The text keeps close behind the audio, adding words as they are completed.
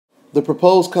The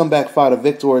proposed comeback fight of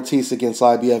Victor Ortiz against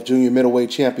IBF junior middleweight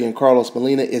champion Carlos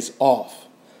Molina is off.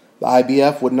 The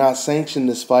IBF would not sanction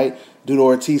this fight due to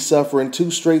Ortiz suffering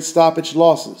 2 straight stoppage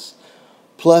losses,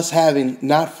 plus having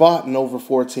not fought in over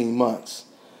 14 months.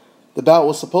 The bout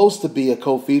was supposed to be a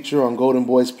co-feature on Golden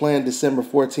Boy's planned December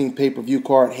 14th pay-per-view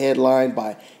card headlined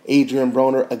by Adrian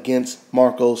Broner against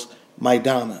Marcos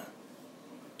Maidana.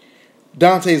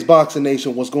 Dante's Boxing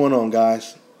Nation, what's going on,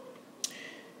 guys?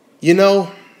 You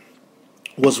know,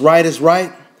 what's right is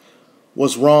right,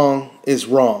 what's wrong is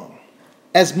wrong.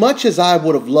 As much as I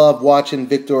would have loved watching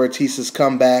Victor Ortiz's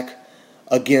comeback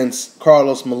against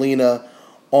Carlos Molina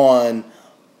on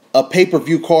a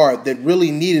pay-per-view card that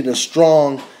really needed a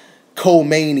strong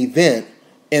co-main event,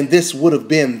 and this would have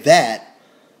been that,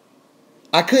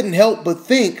 I couldn't help but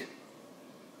think,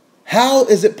 how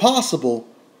is it possible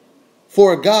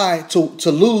for a guy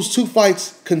to lose 2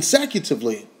 fights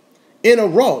consecutively in a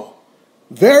row?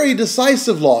 Very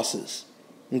decisive losses,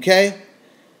 okay?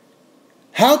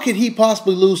 How could he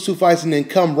possibly lose 2 fights and then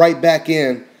come right back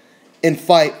in and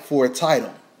fight for a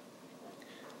title?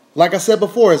 Like I said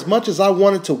before, as much as I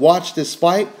wanted to watch this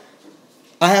fight,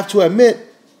 I have to admit,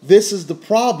 this is the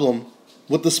problem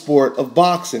with the sport of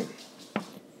boxing.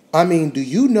 I mean, do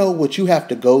you know what you have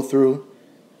to go through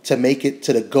to make it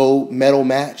to the gold medal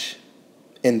match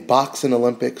in boxing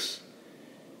Olympics?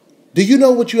 Do you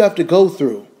know what you have to go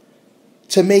through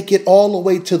to make it all the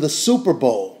way to the Super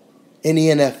Bowl in the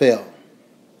NFL?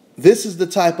 This is the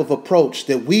type of approach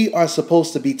that we are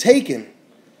supposed to be taking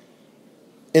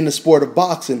in the sport of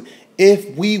boxing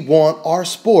if we want our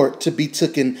sport to be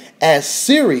taken as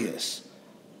serious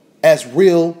as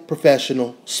real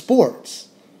professional sports.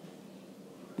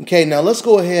 Okay, now let's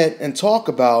go ahead and talk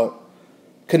about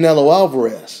Canelo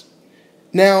Alvarez.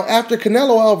 Now, after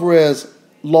Canelo Alvarez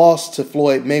lost to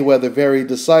Floyd Mayweather very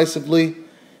decisively,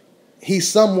 he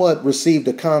somewhat received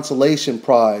a consolation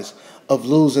prize of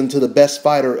losing to the best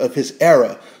fighter of his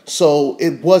era. So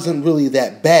it wasn't really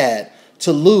that bad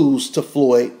to lose to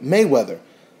Floyd Mayweather,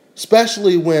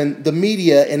 especially when the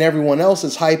media and everyone else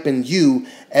is hyping you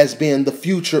as being the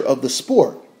future of the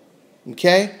sport.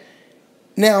 Okay?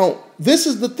 Now, this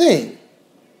is the thing.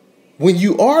 When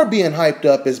you are being hyped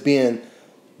up as being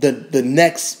the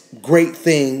next great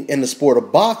thing in the sport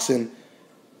of boxing,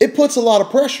 it puts a lot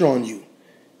of pressure on you.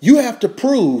 You have to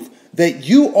prove that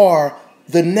you are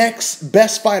the next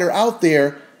best fighter out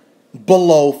there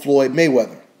below Floyd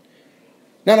Mayweather.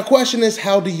 Now the question is,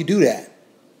 how do you do that?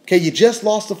 Okay, you just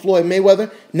lost to Floyd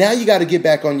Mayweather. Now you got to get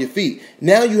back on your feet.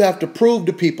 Now you have to prove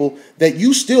to people that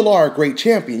you still are a great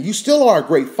champion. You still are a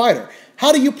great fighter.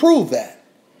 How do you prove that?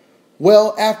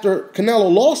 Well, after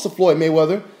Canelo lost to Floyd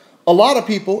Mayweather, a lot of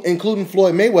people, including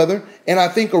Floyd Mayweather, and I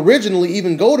think originally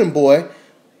even Golden Boy,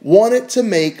 wanted to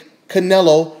make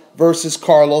Canelo versus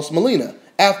Carlos Molina.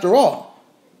 After all,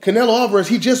 Canelo Alvarez,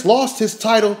 he just lost his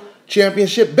title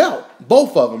championship belt.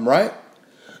 Both of them, right?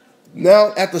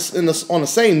 Now, on the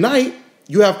same night,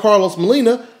 you have Carlos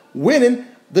Molina winning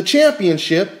the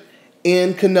championship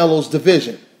in Canelo's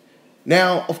division.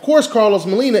 Now, of course, Carlos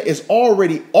Molina is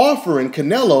already offering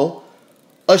Canelo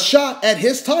a shot at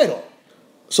his title.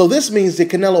 So this means that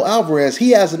Canelo Alvarez,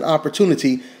 he has an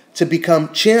opportunity to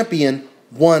become champion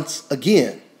once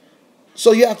again.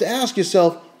 So you have to ask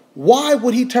yourself, why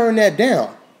would he turn that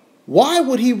down? Why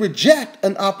would he reject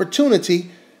an opportunity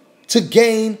to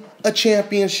gain a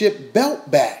championship belt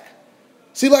back?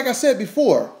 See, like I said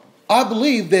before, I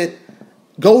believe that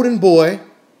Golden Boy,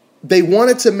 they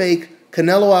wanted to make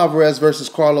Canelo Alvarez versus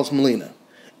Carlos Molina.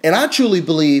 And I truly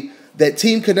believe that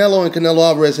Team Canelo and Canelo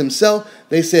Alvarez himself,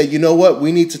 they said, you know what,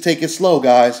 we need to take it slow,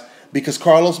 guys, because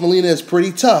Carlos Molina is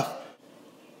pretty tough.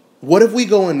 What if we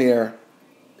go in there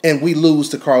and we lose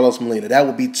to Carlos Molina? That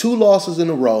would be 2 losses in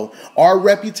a row. Our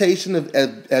reputation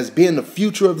as being the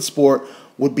future of the sport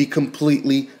would be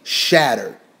completely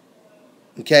shattered.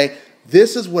 Okay?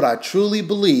 This is what I truly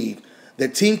believe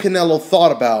that Team Canelo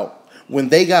thought about when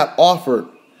they got offered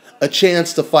a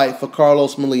chance to fight for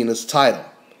Carlos Molina's title.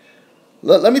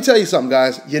 Let me tell you something,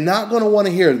 guys. You're not going to want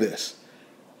to hear this,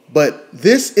 but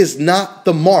this is not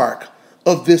the mark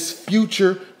of this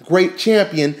future great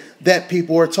champion that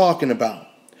people are talking about.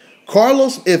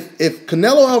 If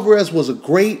Canelo Alvarez was a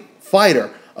great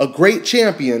fighter, a great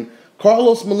champion,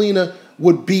 Carlos Molina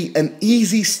would be an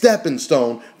easy stepping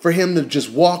stone for him to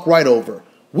just walk right over.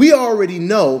 We already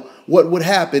know what would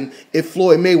happen if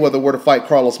Floyd Mayweather were to fight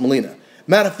Carlos Molina.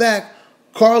 Matter of fact,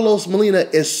 Carlos Molina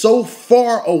is so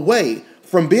far away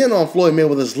from being on Floyd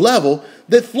Mayweather's level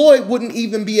that Floyd wouldn't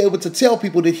even be able to tell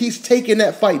people that he's taking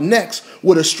that fight next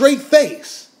with a straight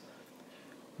face.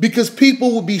 because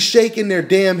people will be shaking their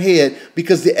damn head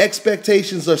because the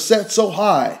expectations are set so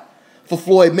high for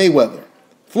Floyd Mayweather.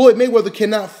 Floyd Mayweather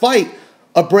cannot fight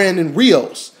a Brandon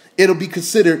Rios. It'll be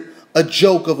considered a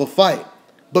joke of a fight.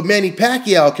 But Manny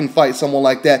Pacquiao can fight someone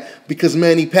like that because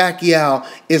Manny Pacquiao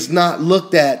is not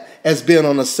looked at as being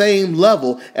on the same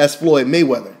level as Floyd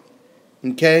Mayweather.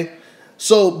 Okay?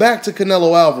 So back to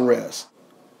Canelo Alvarez.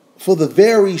 For the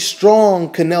very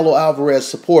strong Canelo Alvarez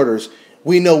supporters,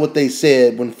 we know what they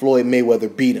said when Floyd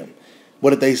Mayweather beat him. What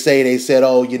did they say? They said,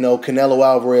 oh, Canelo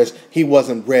Alvarez, he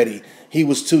wasn't ready. He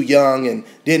was too young and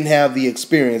didn't have the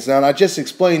experience. Now, I just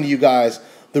explained to you guys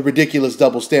the ridiculous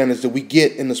double standards that we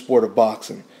get in the sport of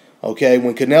boxing. Okay,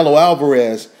 when Canelo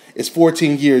Alvarez is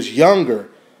 14 years younger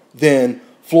than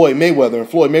Floyd Mayweather, and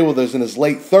Floyd Mayweather's in his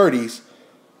late 30s,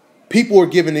 people are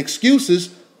giving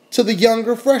excuses to the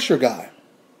younger, fresher guy.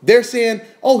 They're saying,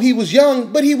 oh, he was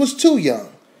young, but he was too young.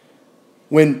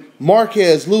 When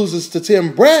Marquez loses to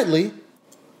Tim Bradley,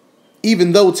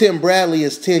 even though Tim Bradley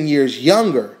is 10 years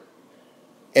younger,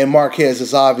 and Marquez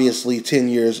is obviously 10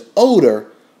 years older,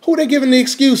 who are they giving the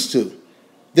excuse to?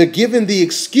 They're giving the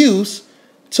excuse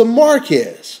to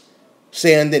Marquez,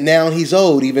 saying that now he's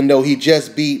old, even though he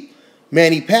just beat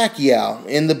Manny Pacquiao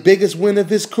in the biggest win of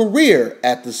his career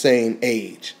at the same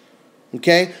age.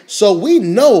 Okay? So we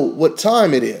know what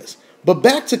time it is. But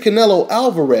back to Canelo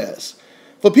Alvarez.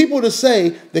 For people to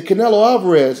say that Canelo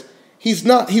Alvarez,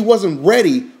 he wasn't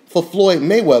ready for Floyd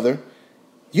Mayweather,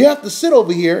 you have to sit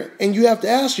over here and you have to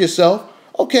ask yourself,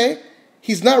 okay,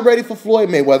 he's not ready for Floyd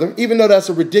Mayweather, even though that's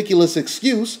a ridiculous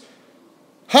excuse.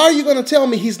 How are you going to tell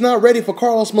me he's not ready for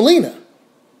Carlos Molina?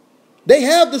 They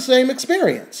have the same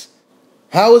experience.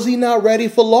 How is he not ready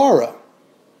for Lara?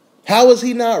 How is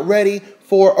he not ready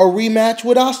for a rematch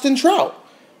with Austin Trout?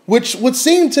 Which would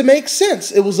seem to make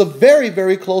sense. It was a very,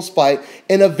 very close fight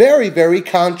in a very, very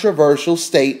controversial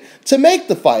state to make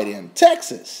the fight in,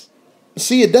 Texas.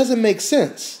 See, it doesn't make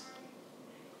sense.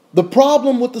 The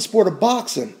problem with the sport of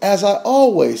boxing, as I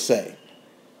always say,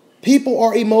 people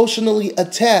are emotionally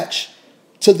attached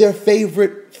to their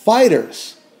favorite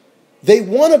fighters. They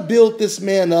want to build this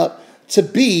man up to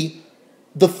be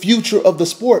the future of the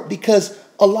sport because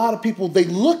a lot of people, they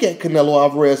look at Canelo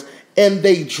Alvarez and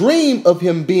they dream of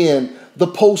him being the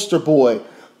poster boy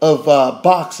of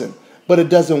boxing, but it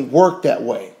doesn't work that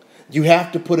way. You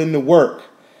have to put in the work.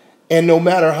 And no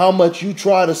matter how much you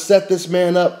try to set this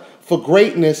man up for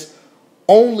greatness,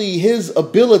 only his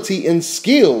ability and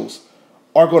skills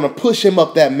are going to push him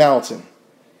up that mountain.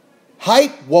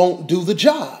 Hype won't do the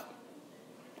job.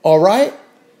 All right?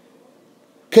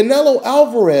 Canelo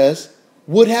Alvarez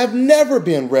would have never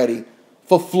been ready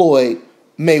for Floyd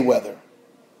Mayweather.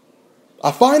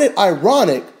 I find it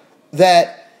ironic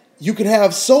that you can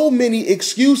have so many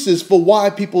excuses for why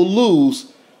people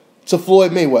lose to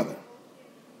Floyd Mayweather.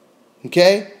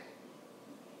 Okay?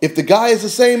 If the guy is the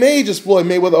same age as Floyd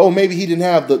Mayweather, oh, maybe he didn't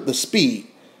have the speed.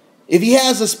 If he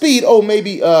has the speed, oh,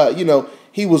 maybe,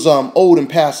 he was old and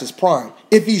past his prime.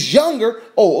 If he's younger,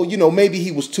 oh, maybe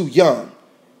he was too young.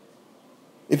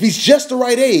 If he's just the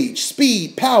right age,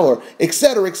 speed, power,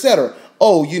 etc.,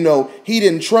 oh, he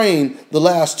didn't train the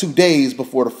last 2 days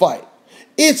before the fight.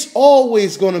 It's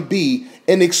always going to be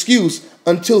an excuse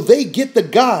until they get the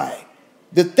guy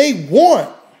that they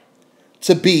want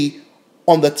to be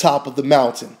on the top of the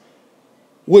mountain,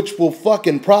 which will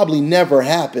fucking probably never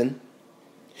happen.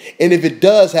 And if it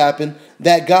does happen,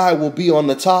 that guy will be on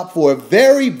the top for a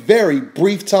very, very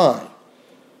brief time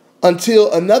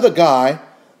until another guy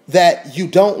that you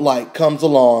don't like comes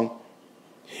along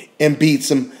and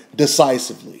beats him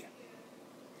decisively.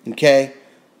 Okay?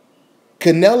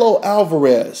 Canelo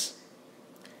Alvarez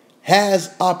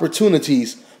has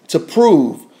opportunities to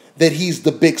prove that he's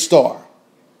the big star.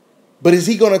 But is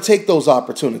he going to take those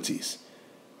opportunities?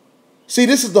 See,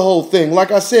 this is the whole thing.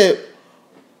 Like I said,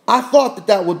 I thought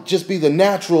that would just be the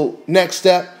natural next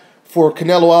step for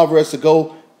Canelo Alvarez to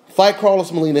go fight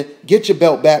Carlos Molina, get your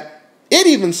belt back. It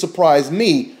even surprised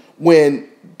me when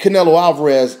Canelo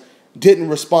Alvarez didn't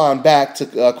respond back to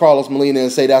Carlos Molina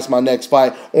and say, that's my next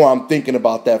fight, or I'm thinking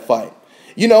about that fight.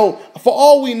 For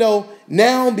all we know,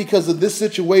 now because of this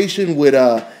situation with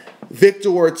Victor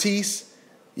Ortiz,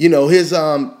 his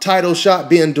title shot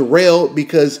being derailed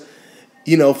because,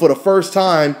 for the first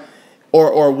time,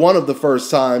 or one of the first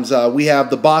times, we have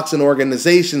the boxing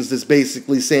organizations that's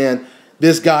basically saying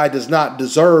this guy does not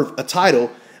deserve a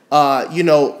title.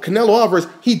 Canelo Alvarez,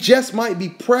 he just might be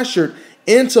pressured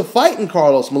into fighting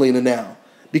Carlos Molina now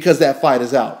because that fight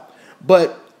is out.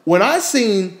 But when I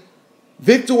seen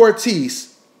Victor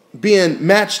Ortiz being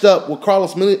matched up with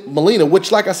Carlos Molina,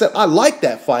 which, like I said, I like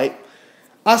that fight,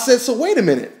 I said, so wait a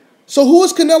minute. So who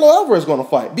is Canelo Alvarez going to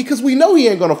fight? Because we know he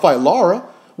ain't going to fight Lara.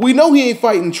 We know he ain't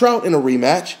fighting Trout in a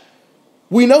rematch.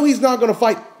 We know he's not going to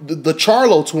fight the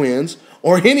Charlo twins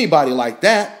or anybody like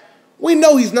that. We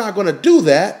know he's not going to do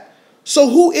that. So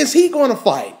who is he going to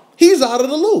fight? He's out of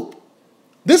the loop.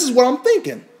 This is what I'm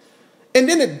thinking. And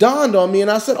then it dawned on me and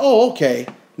I said, oh, okay.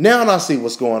 Now I see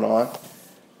what's going on.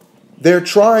 They're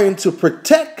trying to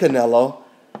protect Canelo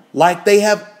like they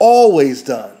have always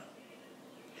done.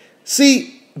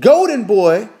 See, Golden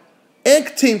Boy and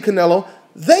Team Canelo,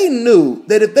 they knew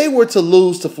that if they were to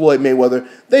lose to Floyd Mayweather,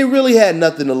 they really had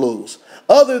nothing to lose.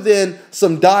 Other than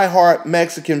some diehard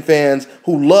Mexican fans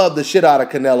who love the shit out of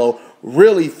Canelo,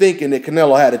 really thinking that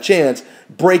Canelo had a chance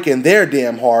breaking their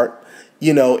damn heart,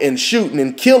 you know, and shooting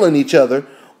and killing each other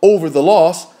over the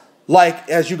loss. Like,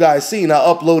 as you guys seen, I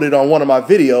uploaded on one of my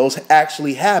videos,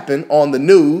 actually happened on the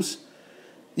news.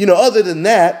 You know, other than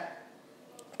that,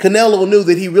 Canelo knew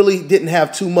that he really didn't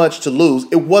have too much to lose.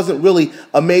 It wasn't really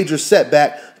a major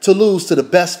setback to lose to the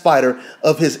best fighter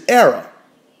of his era.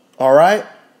 All right?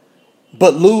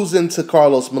 But losing to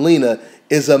Carlos Molina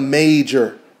is a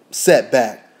major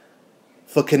setback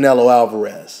for Canelo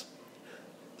Alvarez.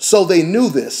 So they knew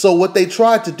this. So what they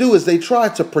tried to do is they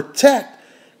tried to protect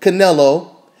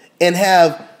Canelo and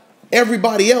have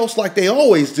everybody else, like they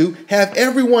always do, have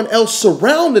everyone else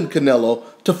surrounding Canelo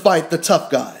to fight the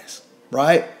tough guys,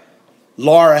 right?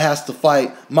 Lara has to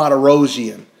fight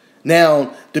Martirosyan.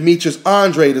 Now, Demetrius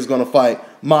Andrade is going to fight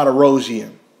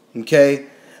Martirosyan, okay?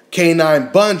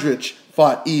 K9 Bundrich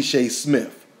fought Ishe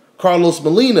Smith. Carlos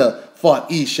Molina fought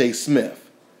Ishe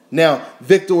Smith. Now,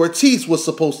 Victor Ortiz was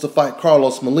supposed to fight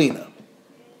Carlos Molina.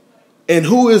 And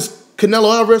who is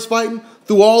Canelo Alvarez fighting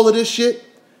through all of this shit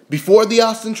before the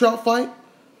Austin Trout fight?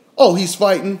 Oh, he's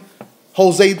fighting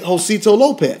Josito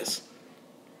Lopez.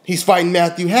 He's fighting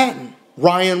Matthew Hatton,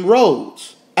 Ryan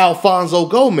Rhodes, Alfonso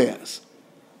Gomez.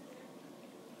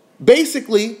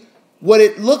 Basically, what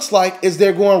it looks like is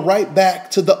they're going right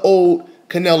back to the old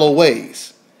Canelo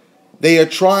ways. They are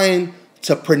trying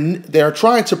to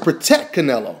protect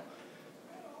Canelo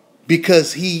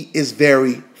because he is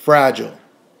very fragile.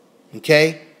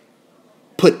 Okay?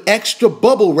 Put extra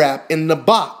bubble wrap in the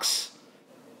box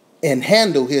and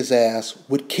handle his ass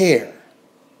with care.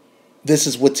 This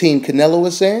is what Team Canelo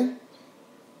is saying.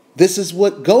 This is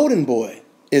what Golden Boy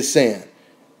is saying.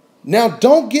 Now,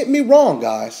 don't get me wrong,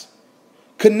 guys.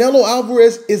 Canelo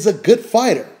Alvarez is a good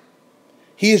fighter.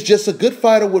 He is just a good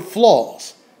fighter with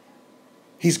flaws.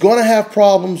 He's going to have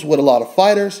problems with a lot of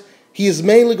fighters. He is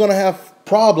mainly going to have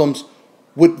problems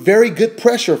with very good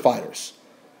pressure fighters.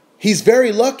 He's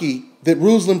very lucky that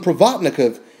Ruslan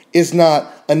Provodnikov is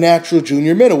not a natural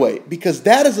junior middleweight, because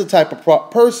that is the type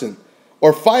of person,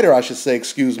 or fighter, I should say,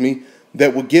 excuse me,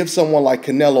 that would give someone like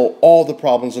Canelo all the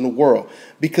problems in the world.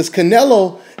 Because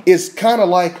Canelo is kind of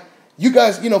like, you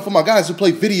guys, you know, for my guys who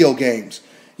play video games,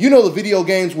 you know the video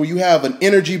games where you have an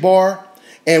energy bar,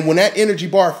 and when that energy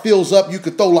bar fills up, you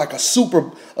could throw like a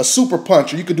super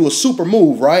punch, or you could do a super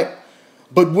move, right?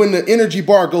 But when the energy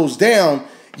bar goes down,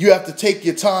 you have to take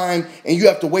your time and you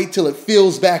have to wait till it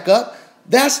fills back up.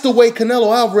 That's the way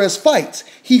Canelo Alvarez fights.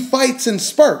 He fights in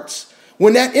spurts.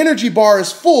 When that energy bar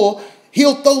is full,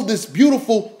 he'll throw this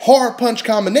beautiful hard punch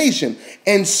combination.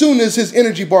 And soon as his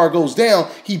energy bar goes down,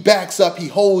 he backs up, he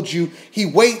holds you, he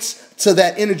waits till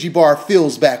that energy bar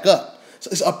fills back up.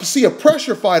 So, see, a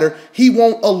pressure fighter, he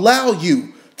won't allow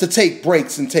you to take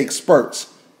breaks and take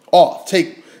spurts off,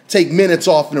 take minutes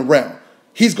off in a round.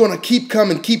 He's going to keep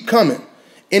coming,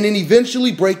 and then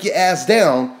eventually break your ass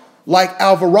down like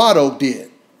Alvarado did.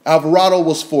 Alvarado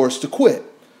was forced to quit,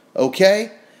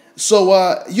 okay?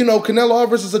 So, you know, Canelo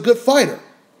Alvarez is a good fighter,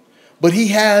 but he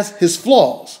has his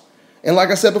flaws. And like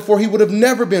I said before, he would have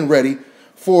never been ready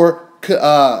for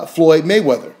Floyd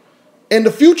Mayweather. And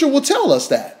the future will tell us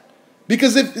that.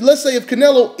 Because if, let's say, if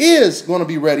Canelo is going to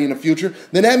be ready in the future,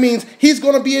 then that means he's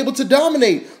going to be able to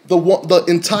dominate the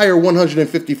entire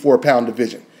 154-pound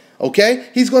division. Okay?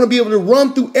 He's going to be able to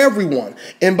run through everyone.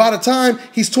 And by the time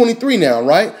he's 23 now,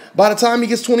 right? By the time he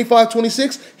gets 25,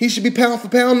 26, he should be pound for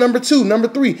pound number 2, number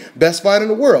 3, best fighter in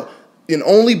the world. The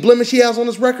only blemish he has on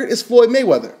his record is Floyd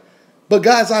Mayweather. But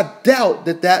guys, I doubt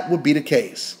that that would be the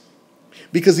case.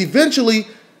 Because eventually,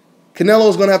 Canelo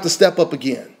is going to have to step up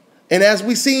again. And as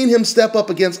we've seen him step up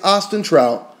against Austin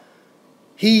Trout,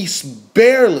 he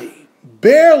barely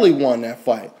won that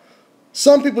fight.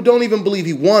 Some people don't even believe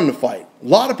he won the fight. A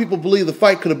lot of people believe the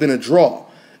fight could have been a draw.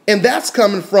 And that's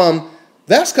coming from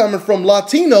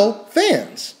Latino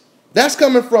fans. That's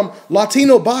coming from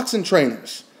Latino boxing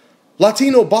trainers.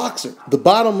 Latino boxer. The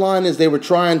bottom line is they were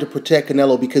trying to protect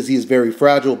Canelo because he is very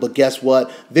fragile, but guess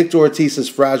what? Victor Ortiz is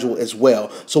fragile as well.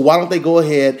 So why don't they go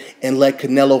ahead and let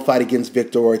Canelo fight against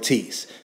Victor Ortiz?